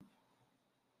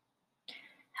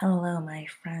Hello, my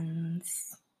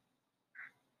friends.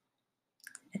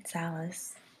 It's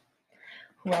Alice.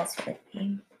 Who else would it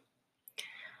be?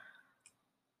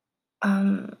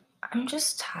 I'm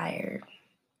just tired.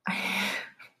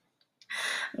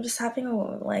 I'm just having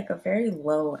a very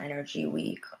low energy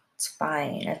week. It's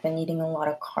fine. I've been eating a lot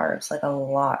of carbs, like a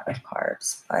lot of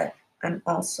carbs, but I'm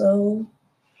also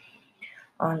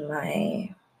on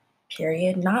my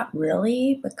period. Not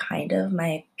really, but kind of.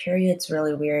 My period's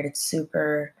really weird. It's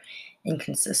super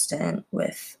inconsistent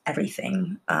with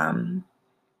everything.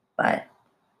 But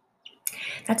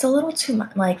that's a little too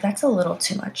much. Like that's a little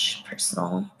too much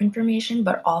personal information,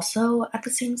 but also at the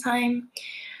same time,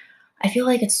 I feel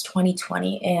like it's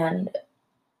 2020 and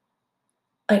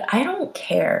like I don't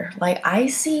care. Like I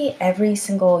see every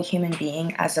single human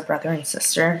being as a brother and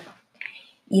sister,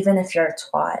 even if you're a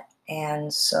twat.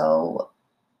 And so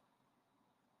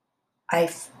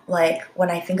like when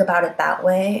I think about it that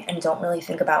way and don't really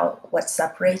think about what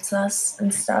separates us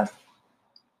and stuff,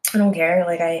 I don't care.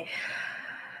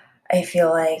 I feel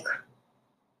like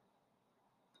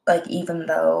even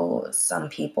though some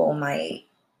people might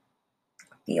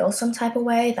feel some type of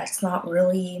way, it's not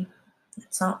really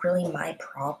my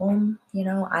problem, you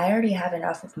know? I already have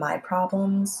enough of my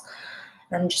problems.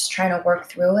 And I'm just trying to work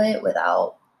through it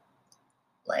without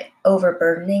like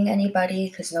overburdening anybody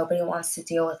because nobody wants to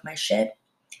deal with my shit.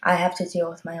 I have to deal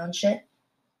with my own shit.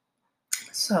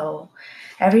 So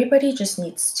everybody just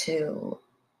needs to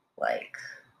like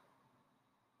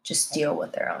just deal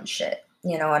with their own shit.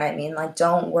 You know what I mean? Like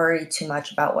don't worry too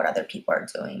much about what other people are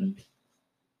doing.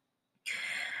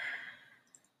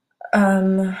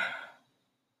 Um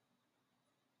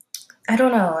I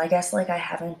don't know. I guess like I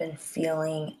haven't been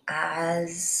feeling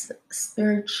as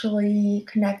spiritually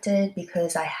connected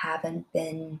because I haven't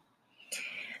been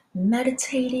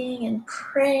meditating and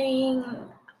praying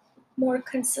more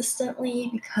consistently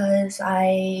because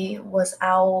I was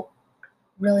out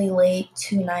really late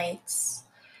 2 nights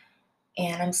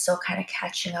and I'm still kind of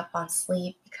catching up on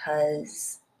sleep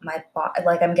because my body,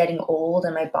 like I'm getting old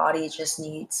and my body just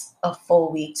needs a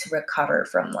full week to recover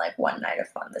from like one night of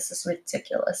fun. This is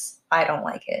ridiculous. I don't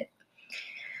like it.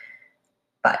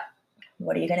 But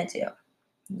what are you going to do?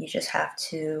 You just have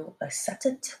to accept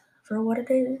it for what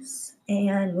it is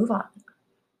and move on.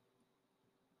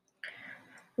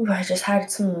 Ooh, I just had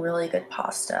some really good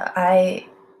pasta. I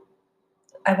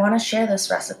want to share this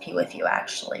recipe with you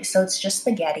actually. So it's just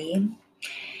spaghetti.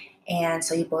 And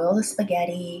so you boil the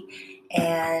spaghetti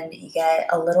and you get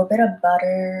a little bit of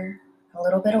butter, a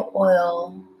little bit of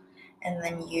oil, and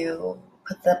then you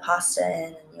put the pasta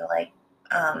in and you like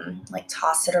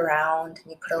toss it around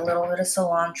and you put a little bit of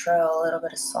cilantro, a little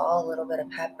bit of salt, a little bit of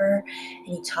pepper, and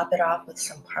you top it off with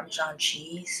some Parmesan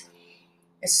cheese.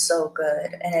 It's so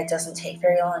good and it doesn't take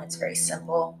very long. It's very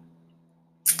simple.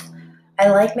 I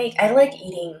like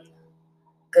eating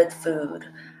good food.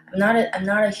 I'm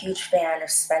not a huge fan of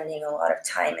spending a lot of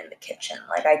time in the kitchen.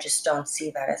 Like I just don't see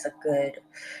that as a good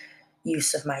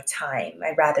use of my time.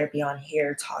 I'd rather be on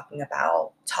here talking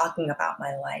about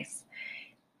my life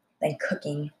than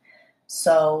cooking.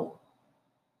 So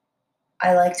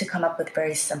I like to come up with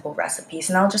very simple recipes,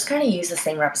 and I'll just kind of use the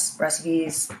same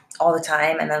recipes all the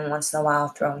time, and then once in a while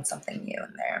throw in something new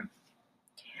in there.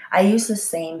 I use the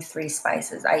same three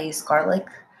spices. I use garlic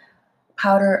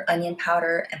powder, onion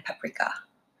powder, and paprika,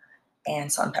 and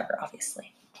salt and pepper,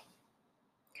 obviously.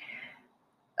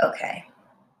 Okay.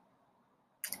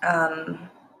 Um,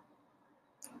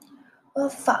 well,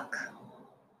 fuck.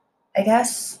 I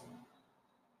guess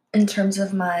in terms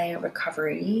of my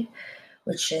recovery,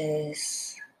 which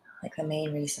is like the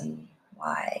main reason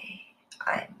why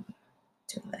I'm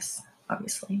doing this,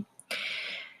 obviously.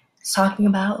 It's talking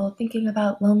about, well, thinking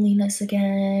about loneliness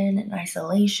again and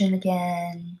isolation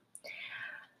again.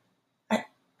 I,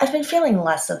 I've been feeling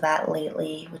less of that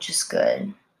lately, which is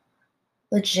good.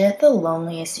 Legit, the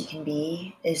loneliest you can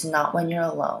be is not when you're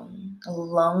alone. The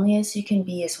loneliest you can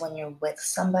be is when you're with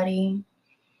somebody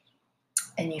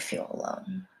and you feel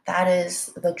alone. That is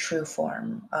the true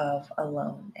form of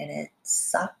alone, and it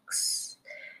sucks.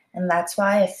 And that's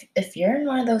why if you're in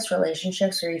one of those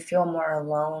relationships where you feel more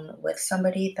alone with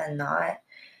somebody than not,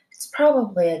 it's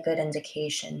probably a good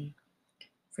indication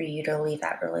for you to leave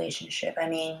that relationship. I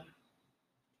mean,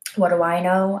 what do I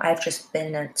know? I've just been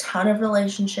in a ton of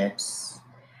relationships.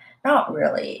 Not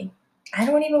really. I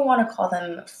don't even want to call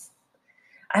them,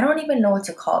 I don't even know what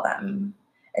to call them.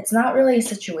 It's not really a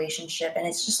situationship, and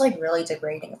it's just like really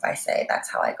degrading if I say that's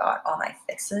how I got all my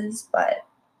fixes. But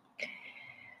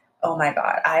oh my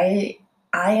god, I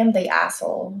am the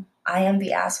asshole. I am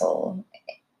the asshole,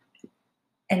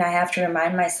 and I have to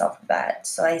remind myself of that.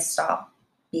 So I stop.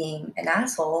 being an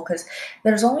asshole because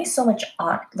there's only so much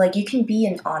like you can be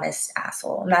an honest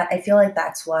asshole. And that I feel like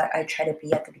that's what I try to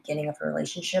be at the beginning of a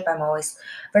relationship. I'm always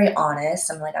very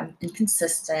honest. I'm like I'm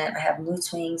inconsistent. I have mood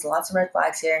swings, lots of red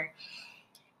flags here.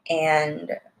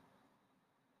 And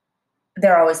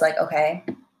they're always like, okay,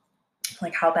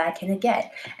 like how bad can it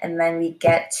get? And then we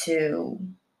get to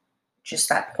just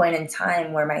that point in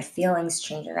time where my feelings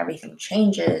change and everything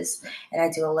changes and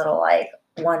I do a little like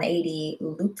 180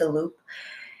 loop the loop.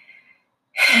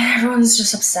 Everyone's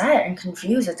just upset and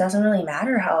confused. It doesn't really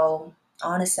matter how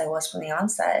honest I was from the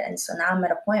onset. And so now I'm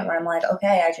at a point where I'm like,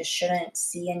 okay, I just shouldn't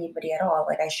see anybody at all.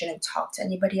 Like I shouldn't talk to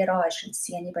anybody at all. I shouldn't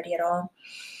see anybody at all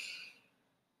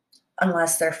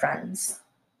unless they're friends.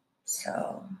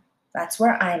 So that's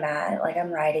where I'm at. Like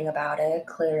I'm writing about it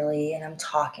clearly and I'm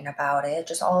talking about it.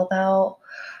 Just all about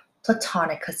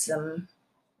platonicism,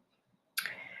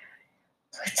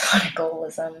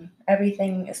 platonicalism.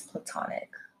 Everything is platonic.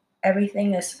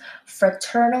 Everything is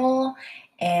fraternal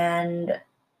and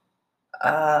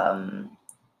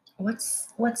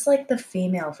what's like the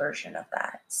female version of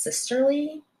that?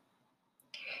 Sisterly?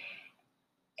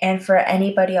 And for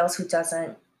anybody else who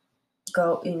doesn't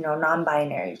go,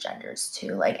 non-binary genders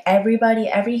too. Like everybody,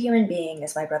 every human being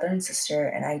is my brother and sister,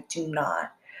 and I do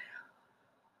not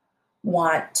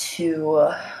want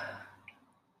to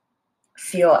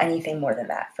feel anything more than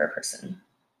that for a person.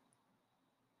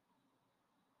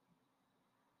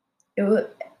 It would,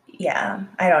 yeah,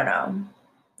 I don't know.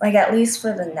 Like at least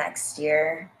for the next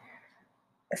year,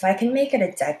 if I can make it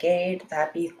a decade,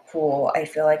 that'd be cool. I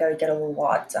feel like I would get a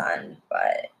lot done,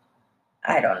 but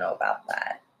I don't know about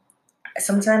that.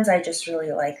 Sometimes I just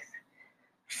really like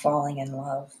falling in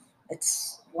love.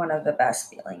 It's one of the best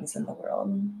feelings in the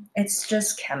world. It's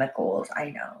just chemicals,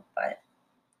 I know, but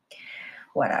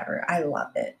whatever. I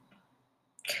love it.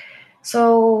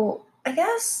 So, I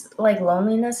guess like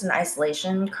loneliness and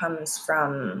isolation comes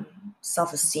from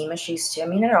self esteem issues too. I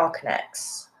mean, it all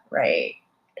connects, right?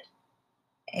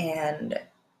 And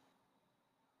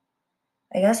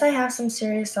I guess I have some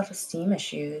serious self esteem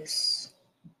issues.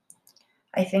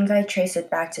 I think I trace it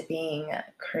back to being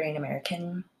Korean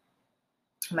American.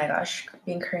 Oh my gosh,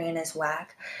 being Korean is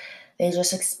whack. They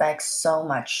just expect so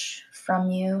much from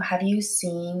you. Have you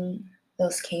seen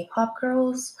those K-pop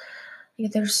girls?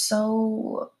 Like, they're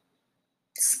so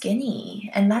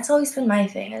skinny, and that's always been my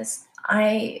thing. Is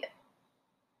I'm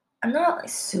not like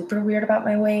super weird about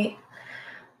my weight,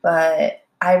 but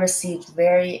I received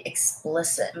very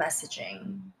explicit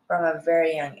messaging from a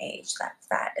very young age that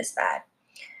fat is bad.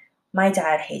 My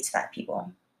dad hates fat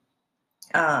people.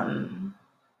 Um,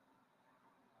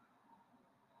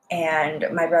 and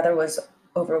my brother was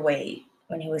overweight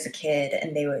when he was a kid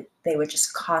and they would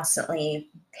just constantly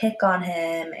pick on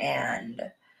him and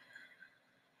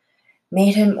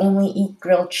made him only eat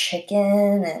grilled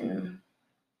chicken and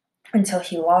until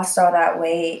he lost all that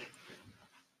weight.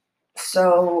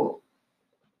 So,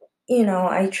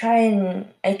 I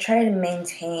try to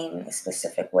maintain a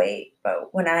specific weight,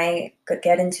 but when I could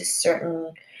get into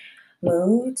certain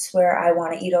moods where I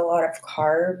want to eat a lot of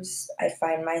carbs, I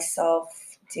find myself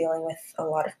dealing with a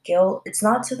lot of guilt. It's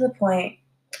not to the point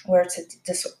where it's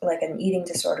like an eating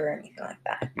disorder or anything like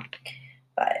that,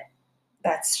 but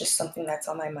that's just something that's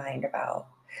on my mind about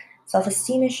self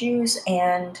esteem issues.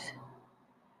 And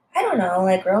I don't know,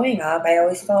 like growing up, I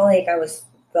always felt like I was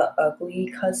the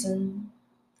ugly cousin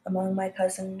among my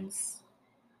cousins.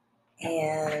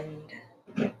 And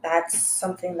that's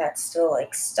something that's still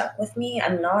like stuck with me.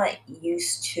 I'm not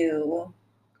used to,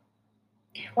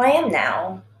 well, I am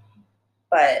now,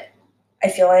 but I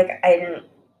feel like I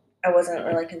wasn't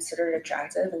really considered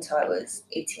attractive until I was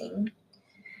 18.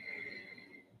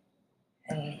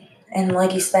 And and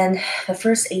like you spend the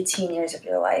first 18 years of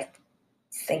your life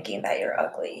thinking that you're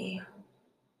ugly.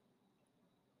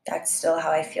 That's still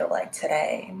how I feel like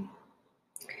today.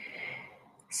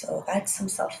 So that's some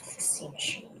self-esteem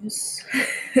issues.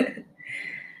 But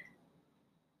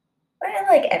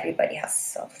like everybody has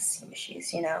self-esteem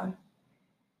issues, you know?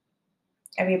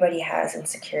 Everybody has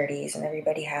insecurities and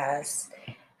everybody has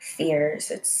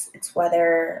fears. It's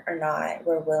whether or not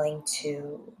we're willing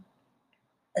to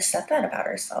accept that about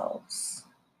ourselves.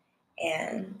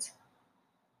 And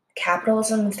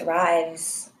capitalism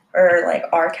thrives, or like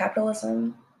our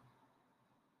capitalism,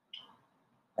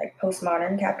 like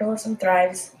postmodern capitalism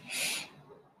thrives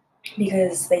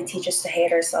because they teach us to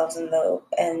hate ourselves,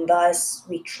 and thus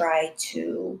we try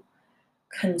to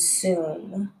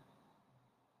consume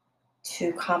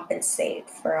to compensate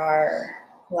for our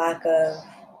lack of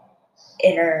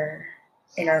inner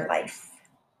inner life.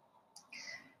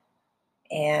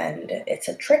 And it's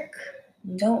a trick.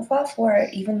 Don't fall for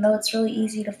it, even though it's really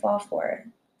easy to fall for it.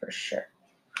 For sure.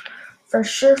 For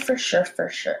sure, for sure, for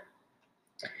sure.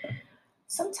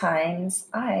 Sometimes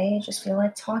I just feel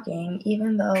like talking,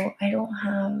 even though I don't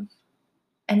have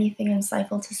anything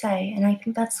insightful to say. And I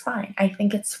think that's fine. I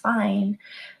think it's fine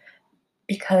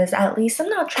because at least I'm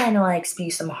not trying to like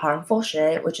spew some harmful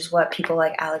shit, which is what people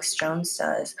like Alex Jones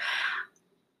does.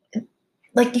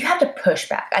 Like, you have to push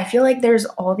back. I feel like there's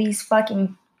all these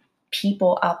fucking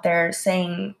people out there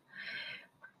saying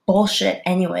bullshit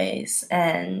anyways,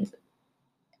 and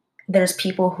there's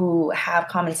people who have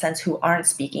common sense who aren't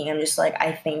speaking. I'm just like,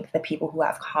 I think the people who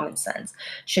have common sense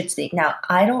should speak. Now,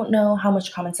 I don't know how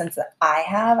much common sense that I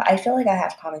have. I feel like I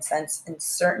have common sense in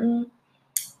certain,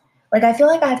 like, I feel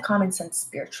like I have common sense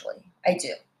spiritually. I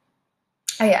do.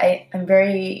 I'm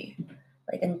very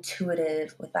like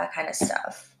intuitive with that kind of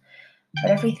stuff,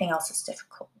 but everything else is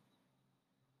difficult.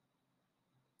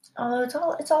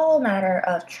 Although it's all a matter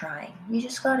of trying. You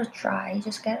just gotta try. You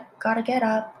just gotta get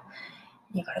up.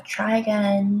 You gotta try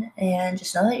again, and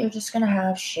just know that you're just gonna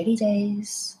have shitty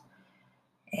days,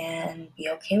 and be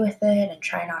okay with it, and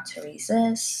try not to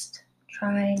resist.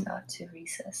 Try not to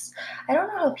resist. I don't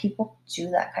know how people do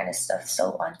that kind of stuff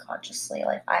so unconsciously.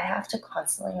 Like, I have to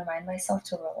constantly remind myself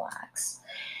to relax,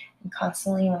 and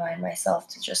constantly remind myself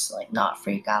to just like not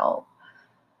freak out.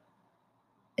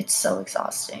 It's so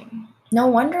exhausting. No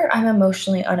wonder I'm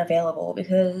emotionally unavailable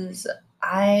because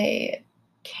I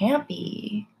can't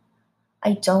be.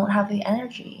 I don't have the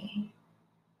energy.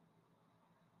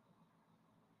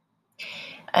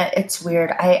 It's weird.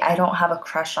 I don't have a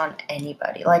crush on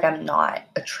anybody. Like, I'm not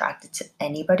attracted to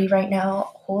anybody right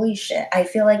now. Holy shit. I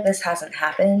feel like this hasn't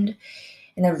happened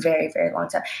in a very, very long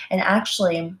time. And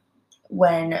actually,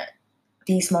 when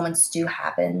these moments do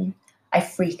happen, I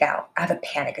freak out. I have a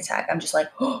panic attack. I'm just like,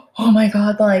 oh my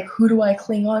God, like, who do I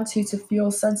cling on to feel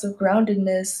a sense of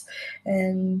groundedness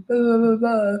and blah, blah, blah,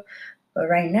 blah. But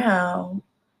right now,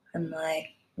 I'm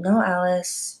like, no,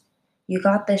 Alice, you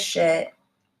got this shit,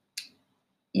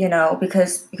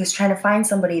 because trying to find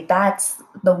somebody, that's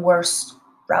the worst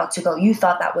route to go. You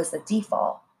thought that was the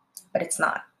default, but it's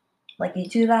not. Like, you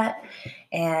do that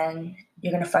and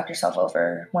you're going to fuck yourself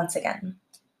over once again.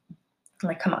 I'm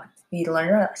like, come on, you need to learn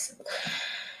your lesson.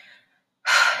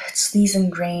 It's these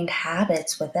ingrained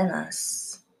habits within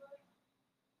us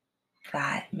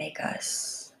that make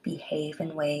us behave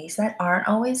in ways that aren't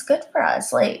always good for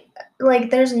us. Like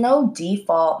there's no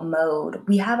default mode.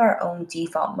 We have our own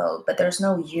default mode, but there's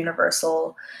no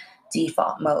universal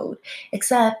default mode,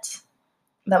 except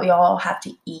that we all have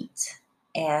to eat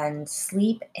and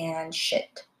sleep and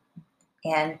shit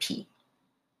and pee.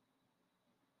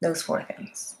 Those four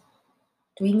things.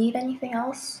 Do we need anything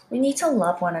else? We need to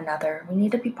love one another. We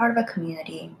need to be part of a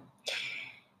community,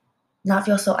 not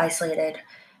feel so isolated.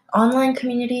 Online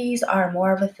communities are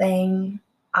more of a thing.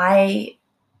 I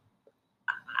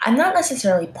I'm not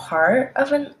necessarily part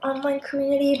of an online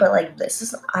community, but like,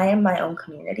 I am my own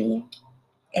community,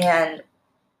 and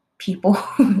people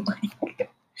who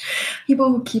like people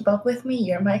who keep up with me,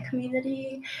 you're my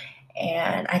community.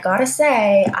 And I gotta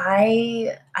say,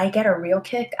 I get a real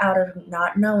kick out of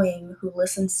not knowing who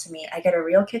listens to me. I get a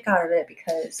real kick out of it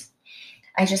because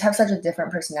I just have such a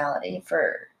different personality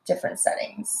for different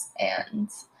settings, and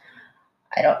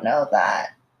I don't know that.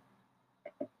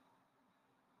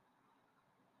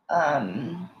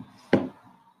 Um,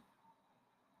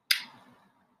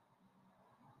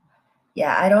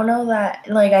 yeah, I don't know that.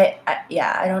 Like,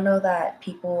 yeah, I don't know that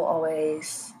people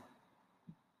always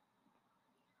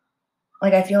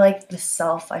like. I feel like the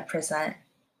self I present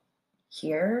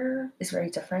here is very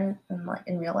different than like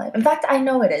in real life. In fact, I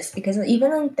know it is because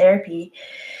even in therapy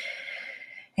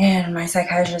and my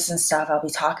psychiatrist and stuff, I'll be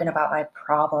talking about my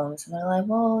problems, and they're like,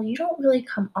 "Well, you don't really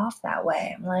come off that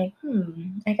way." I'm like,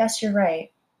 I guess you're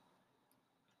right.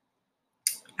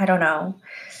 I don't know.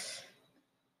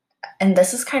 And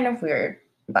this is kind of weird,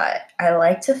 but I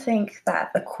like to think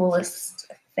that the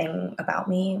coolest thing about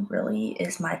me really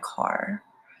is my car.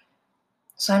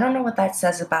 So I don't know what that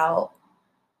says about,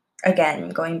 again,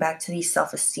 going back to these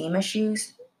self esteem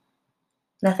issues.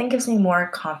 Nothing gives me more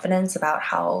confidence about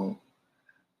how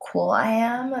cool I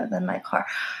am than my car.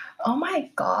 Oh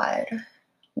my God.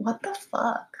 What the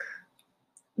fuck?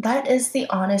 That is the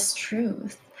honest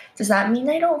truth. Does that mean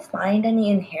I don't find any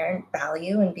inherent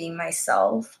value in being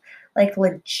myself? Like,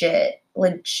 legit,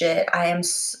 legit.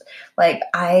 Like,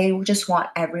 I just want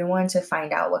everyone to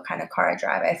find out what kind of car I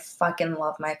drive. I fucking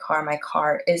love my car. My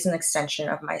car is an extension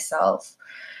of myself.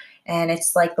 And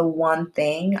it's like the one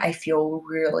thing I feel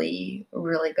really,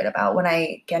 really good about when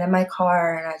I get in my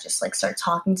car and I just like start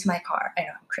talking to my car. I know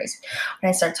I'm crazy. When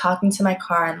I start talking to my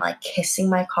car and like kissing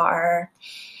my car,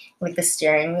 like the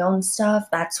steering wheel and stuff,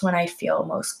 that's when I feel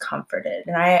most comforted.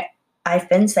 And I've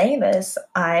been saying this.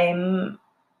 I'm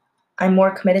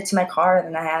more committed to my car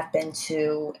than I have been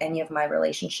to any of my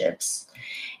relationships.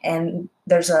 And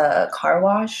there's a car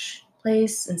wash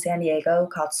place in San Diego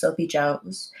called Soapy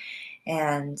Joe's,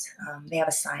 and they have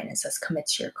a sign that says "Commit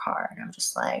to your car," and I'm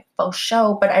just like, "Oh,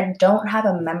 show!" But I don't have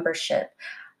a membership,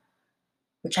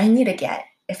 which I need to get.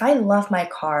 If I love my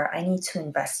car, I need to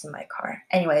invest in my car.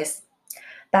 Anyways,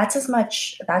 that's as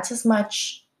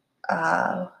much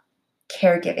uh,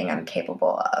 caregiving I'm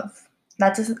capable of.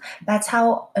 That's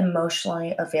how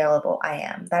emotionally available I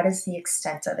am. That is the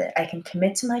extent of it. I can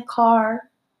commit to my car,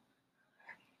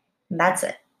 and that's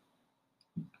it.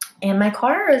 And my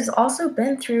car has also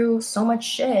been through so much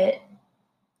shit.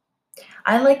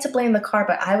 I like to blame the car,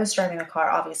 but I was driving the car,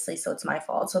 obviously, so it's my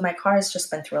fault. So my car has just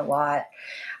been through a lot.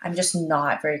 I'm just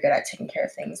not very good at taking care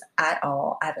of things at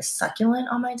all. I have a succulent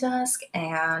on my desk,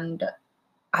 and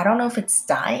I don't know if it's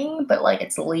dying, but like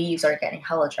its leaves are getting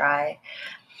hella dry.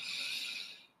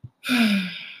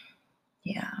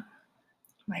 Yeah,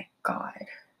 my God.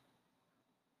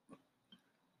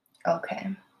 Okay.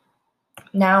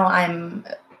 Now I'm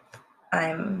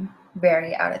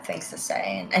very out of things to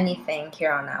say, and anything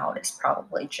here on out is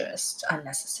probably just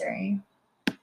unnecessary.